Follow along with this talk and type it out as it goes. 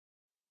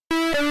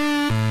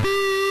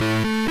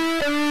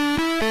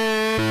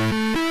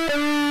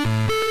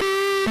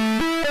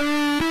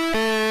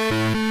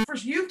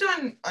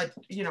done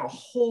a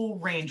whole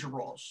range of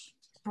roles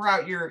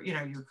throughout your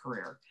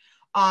career.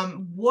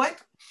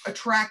 What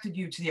attracted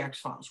you to the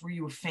X-Files? Were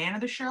you a fan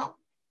of the show?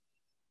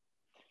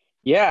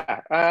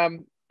 Yeah.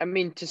 I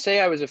mean, to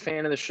say I was a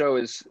fan of the show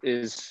is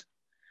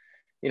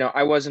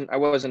I wasn't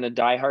a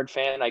diehard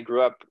fan. I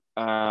grew up,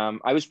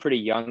 I was pretty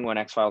young when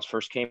X-Files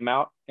first came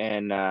out,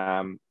 and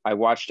I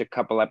watched a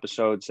couple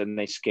episodes and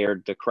they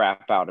scared the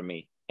crap out of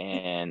me.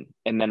 And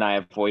then I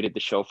avoided the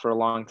show for a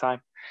long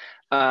time.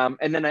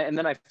 And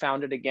then I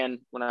found it again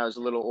when I was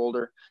a little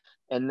older.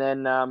 And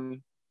then,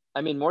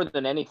 I mean, more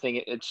than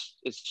anything,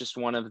 it's just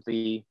one of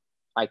the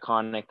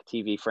iconic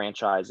TV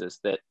franchises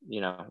that,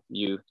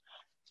 you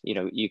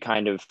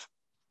kind of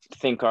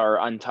think are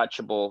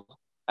untouchable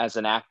as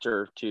an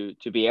actor to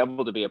be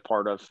able to be a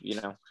part of,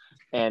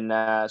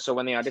 and so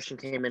when the audition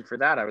came in for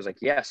that, I was like,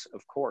 yes,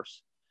 of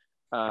course,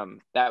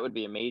 that would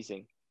be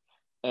amazing.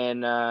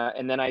 And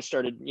then I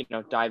started,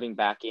 diving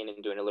back in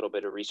and doing a little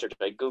bit of research.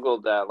 I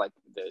Googled like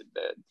the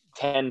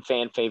 10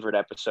 fan favorite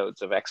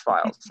episodes of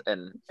X-Files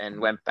and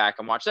went back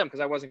and watched them, because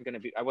I wasn't going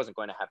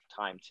to have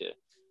time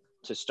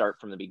to start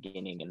from the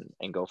beginning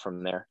and go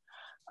from there.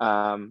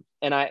 And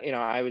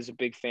I was a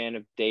big fan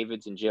of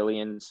David's and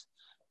Jillian's,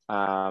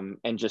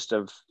 and just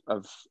of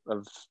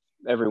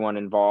everyone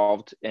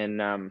involved.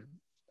 And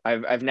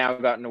I've now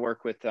gotten to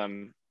work with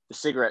the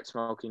cigarette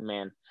smoking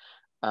man,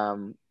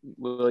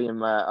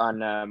 William,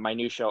 on my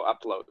new show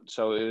Upload.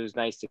 So it was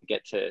nice to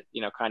get to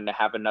kind of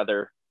have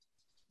another.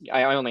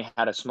 I only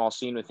had a small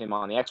scene with him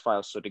on the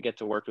X-Files, so to get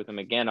to work with him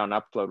again on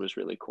Upload was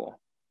really cool.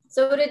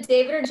 So did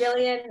David or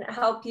Jillian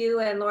help you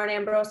and Lauren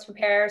Ambrose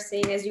prepare,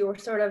 seeing as you were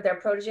sort of their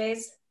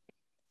proteges?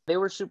 They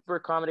were super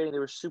accommodating. They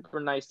were super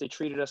nice. They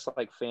treated us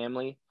like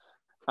family.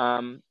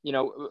 Our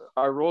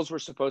roles were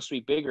supposed to be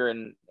bigger,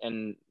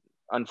 and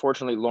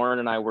unfortunately, Lauren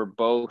and I were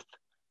both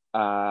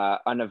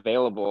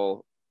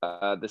unavailable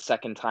the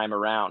second time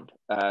around.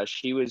 I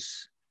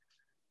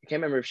can't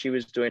remember if she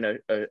was doing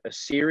a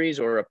series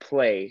or a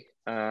play.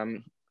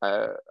 I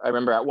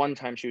remember at one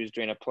time she was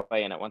doing a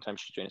play, and at one time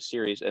she was doing a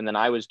series, and then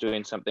I was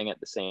doing something at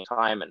the same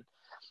time. And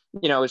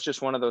it's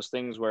just one of those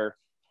things where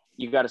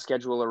you got to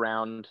schedule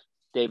around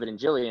David and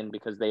Jillian,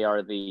 because they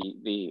are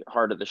the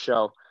heart of the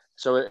show.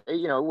 So it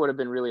would have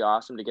been really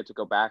awesome to get to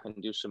go back and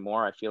do some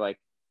more. I feel like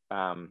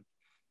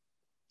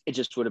it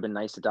just would have been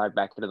nice to dive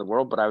back into the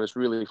world, but I was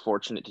really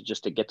fortunate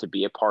to get to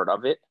be a part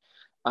of it.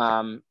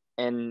 And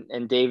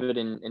David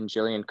and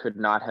Jillian could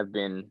not have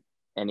been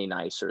any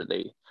nicer.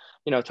 They,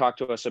 talked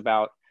to us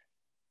about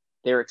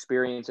their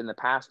experience in the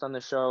past on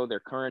the show, their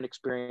current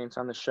experience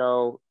on the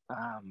show,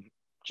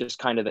 just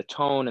kind of the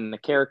tone and the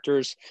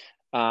characters.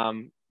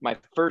 My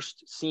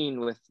first scene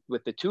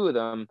with the two of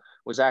them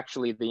was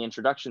actually the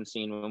introduction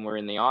scene when we're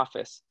in the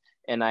office,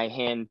 and I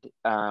hand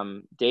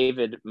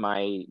David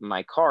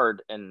my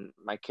card, and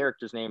my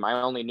character's name,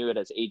 I only knew it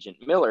as Agent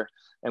Miller.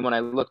 And when I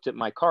looked at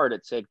my card,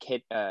 it said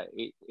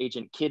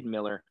Agent Kid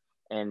Miller,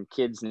 and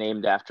Kid's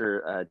named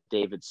after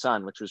David's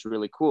son, which was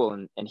really cool.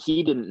 And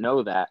he didn't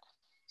know that.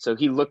 So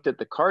he looked at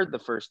the card the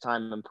first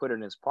time and put it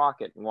in his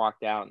pocket and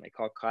walked out, and they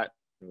called cut,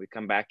 and we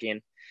come back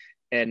in.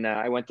 And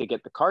I went to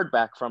get the card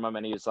back from him,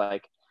 and he was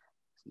like,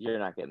 "You're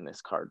not getting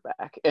this card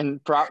back."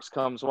 And props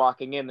comes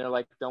walking in. They're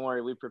like, "Don't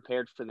worry, we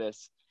prepared for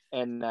this."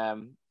 And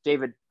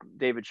David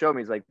showed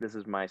me, he's like, "This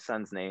is my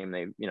son's name.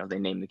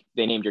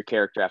 They named your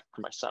character after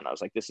my son." I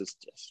was like, "This is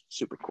just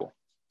super cool."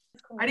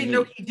 I didn't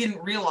know he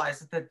didn't realize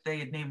that they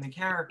had named the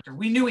character.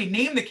 We knew he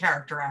named the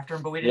character after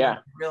him, but we didn't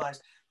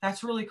realize.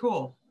 That's really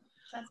cool.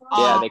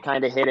 Yeah, they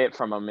kind of hid it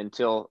from him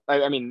until,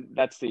 I mean,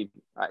 that's the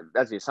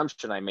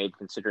assumption I made,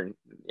 considering,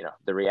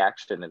 the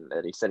reaction, and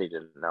that he said he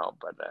didn't know.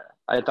 But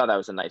I thought that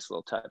was a nice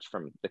little touch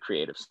from the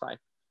creative side.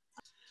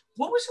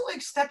 What was it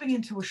like stepping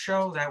into a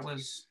show that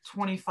was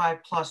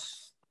 25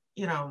 plus,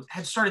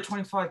 had started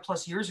 25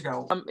 plus years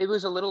ago? It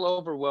was a little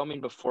overwhelming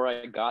before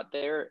I got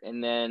there.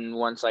 And then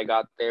once I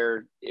got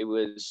there,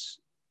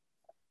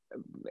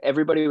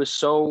 everybody was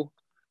so,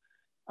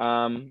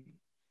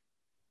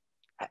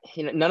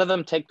 none of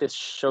them take this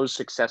show's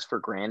success for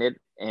granted,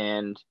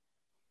 and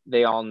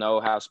they all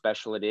know how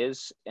special it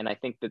is. And I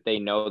think that they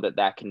know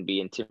that can be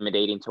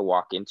intimidating to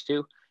walk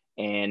into.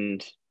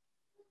 And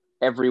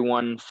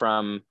everyone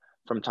from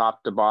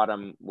top to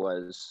bottom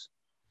was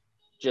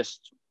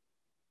just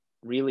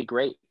really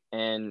great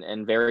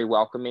and very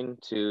welcoming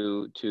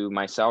to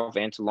myself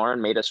and to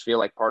Lauren, made us feel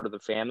like part of the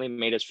family,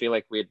 made us feel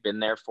like we had been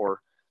there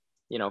for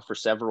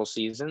several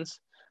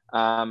seasons.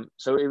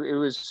 So it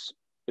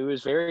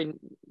was very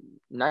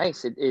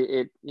nice.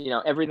 It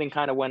everything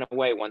kind of went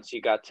away once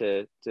you got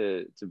to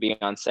be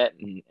on set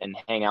and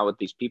hang out with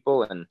these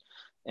people,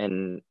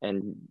 and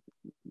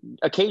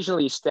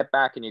occasionally you step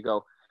back and you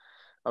go,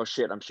 "Oh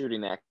shit, I'm shooting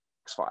the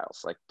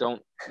X-Files." Like, you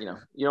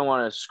don't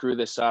want to screw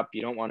this up.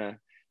 You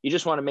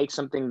just want to make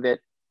something that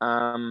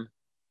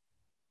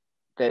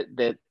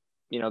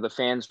the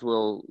fans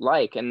will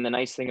like. And the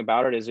nice thing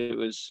about it is it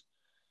was,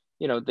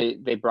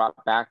 they brought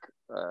back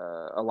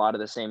a lot of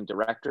the same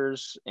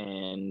directors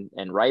and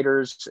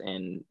writers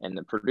and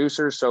the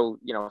producers. So,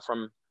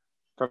 from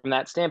from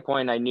that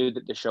standpoint, I knew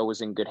that the show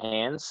was in good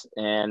hands,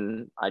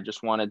 and I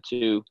just wanted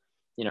to,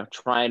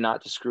 try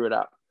not to screw it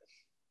up.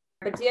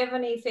 But do you have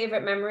any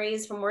favorite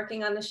memories from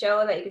working on the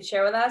show that you could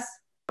share with us?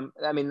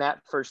 I mean, that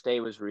first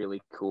day was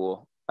really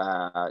cool.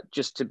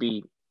 Just to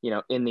be,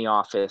 in the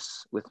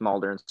office with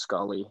Mulder and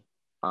Scully.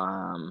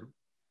 There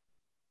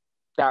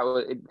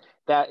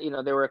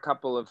were a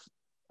couple of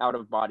out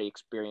of body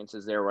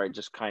experiences there where I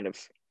just kind of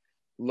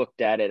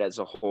looked at it as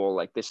a whole,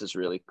 like, this is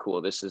really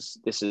cool. This is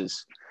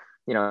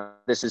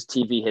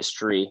TV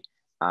history.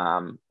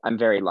 I'm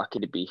very lucky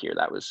to be here.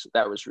 That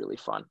was really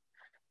fun.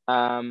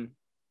 And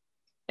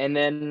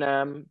then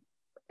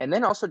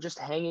also just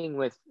hanging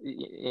with,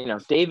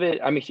 David.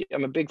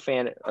 I'm a big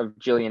fan of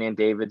Jillian and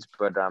David's,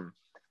 but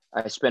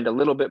I spend a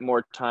little bit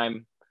more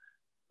time.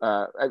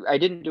 I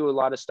didn't do a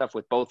lot of stuff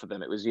with both of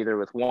them. It was either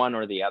with one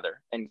or the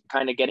other, and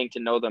kind of getting to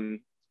know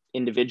them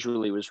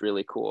individually was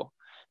really cool.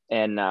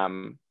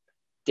 And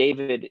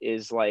David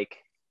is like,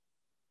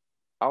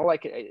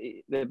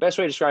 the best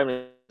way to describe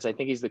him is I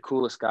think he's the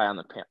coolest guy on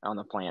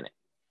the planet.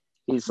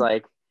 He's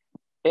like,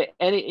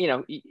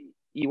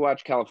 you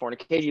watch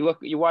Californication,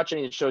 you watch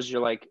any of the shows,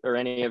 you're like, or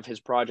any of his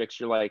projects,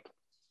 you're like,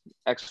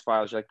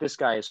 X-Files, you're like, this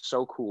guy is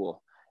so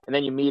cool. And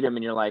then you meet him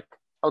and you're like,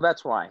 oh,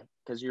 that's why,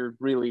 because you're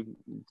really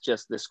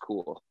just this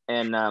cool.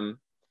 And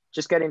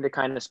just getting to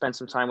kind of spend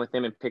some time with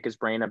him and pick his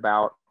brain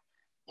about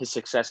his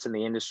success in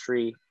the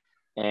industry,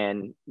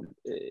 and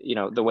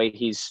the way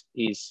he's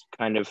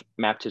kind of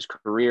mapped his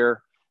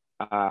career,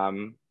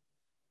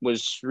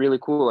 was really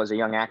cool as a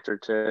young actor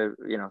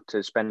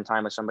to spend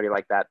time with somebody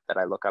like that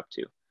I look up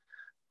to.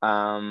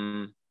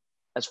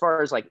 As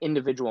far as like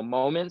individual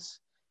moments,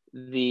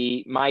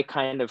 my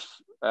kind of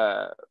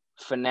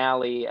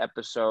finale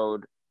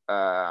episode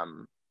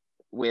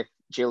with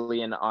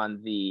Jillian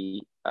on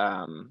the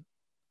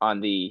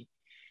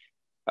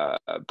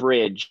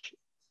bridge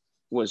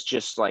was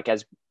just like,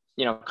 as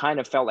kind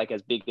of felt like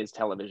as big as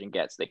television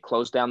gets. They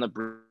closed down the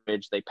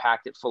bridge, they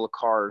packed it full of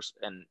cars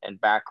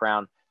and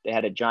background. They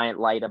had a giant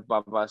light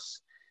above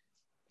us.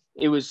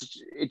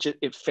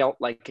 It felt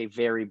like a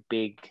very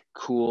big,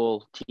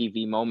 cool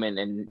TV moment.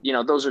 And,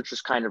 those are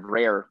just kind of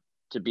rare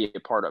to be a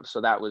part of.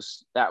 So that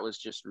was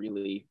just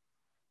really,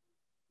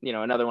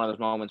 another one of those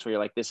moments where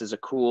you're like, this is a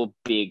cool,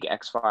 big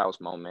X-Files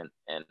moment.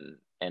 And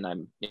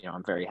I'm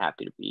very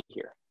happy to be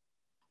here.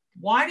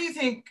 Why do you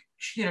think,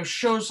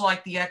 shows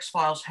like the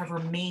X-Files have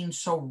remained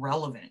so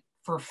relevant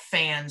for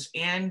fans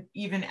and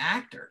even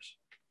actors?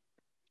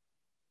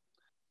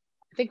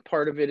 I think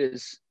part of it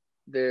is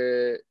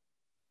the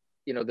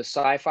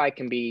sci-fi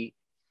can be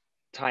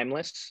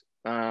timeless,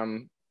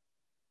 because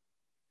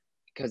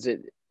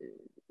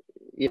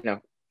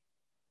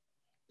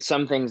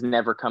some things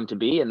never come to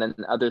be, and then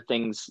other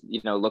things,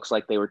 looks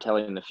like they were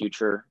telling the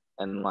future.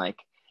 And like,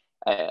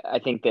 I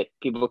think that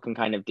people can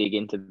kind of dig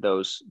into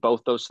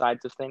both those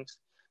sides of things.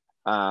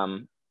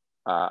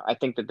 I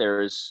think that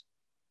there's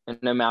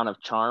an amount of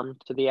charm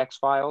to the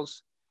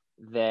X-Files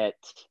that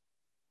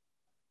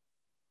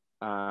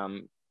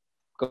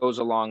goes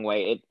a long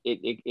way.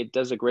 It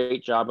does a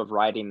great job of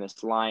riding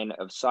this line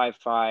of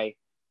sci-fi,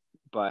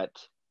 but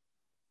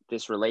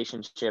this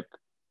relationship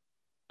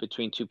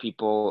between two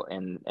people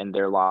and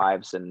their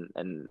lives and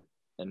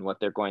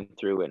what they're going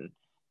through, and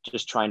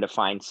just trying to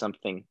find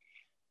something.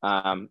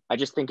 I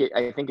think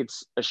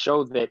it's a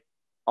show that,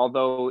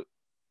 although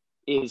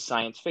is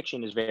science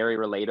fiction, is very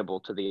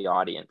relatable to the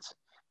audience,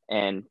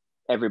 and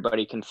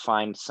everybody can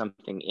find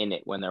something in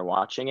it when they're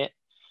watching it.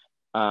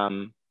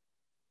 And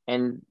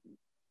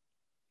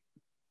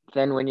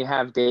then when you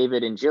have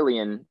David and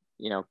Jillian,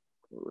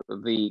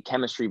 the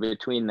chemistry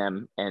between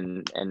them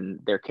and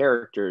their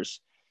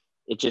characters,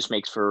 it just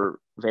makes for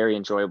very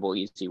enjoyable,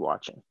 easy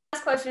watching.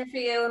 Last question for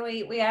you, and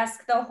we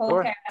ask the whole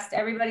Sure. cast,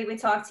 everybody we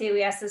talk to,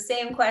 we ask the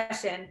same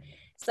question.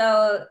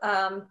 So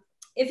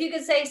if you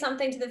could say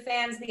something to the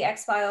fans of the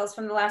X-Files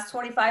from the last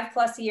 25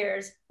 plus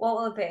years, what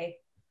will it be?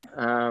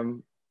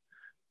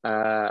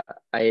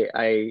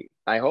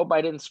 I hope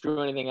I didn't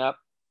screw anything up.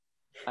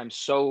 I'm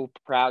so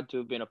proud to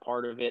have been a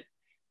part of it.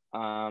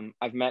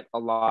 I've met a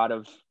lot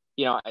of,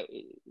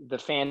 the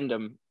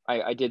fandom.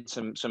 I did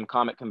some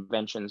comic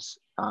conventions,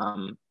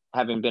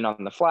 having been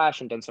on The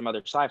Flash and done some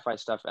other sci-fi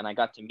stuff, and I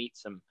got to meet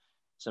some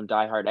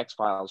diehard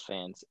X-Files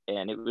fans,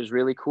 and it was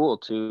really cool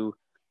to,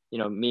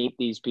 meet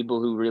these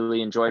people who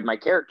really enjoyed my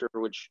character,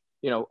 which,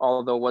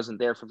 although wasn't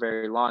there for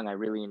very long, I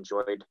really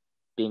enjoyed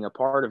being a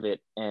part of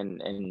it,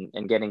 and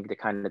getting to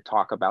kind of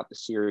talk about the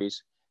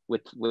series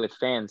with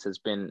fans has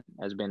been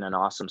an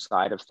awesome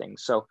side of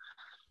things. So,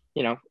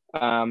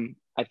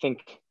 I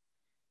think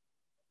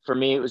for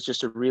me, it was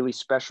just a really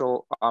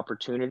special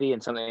opportunity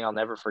and something I'll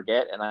never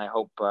forget. And I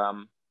hope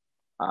the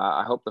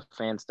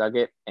fans dug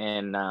it.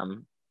 And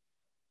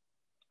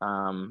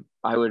I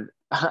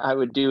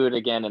would do it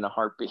again in a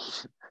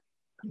heartbeat.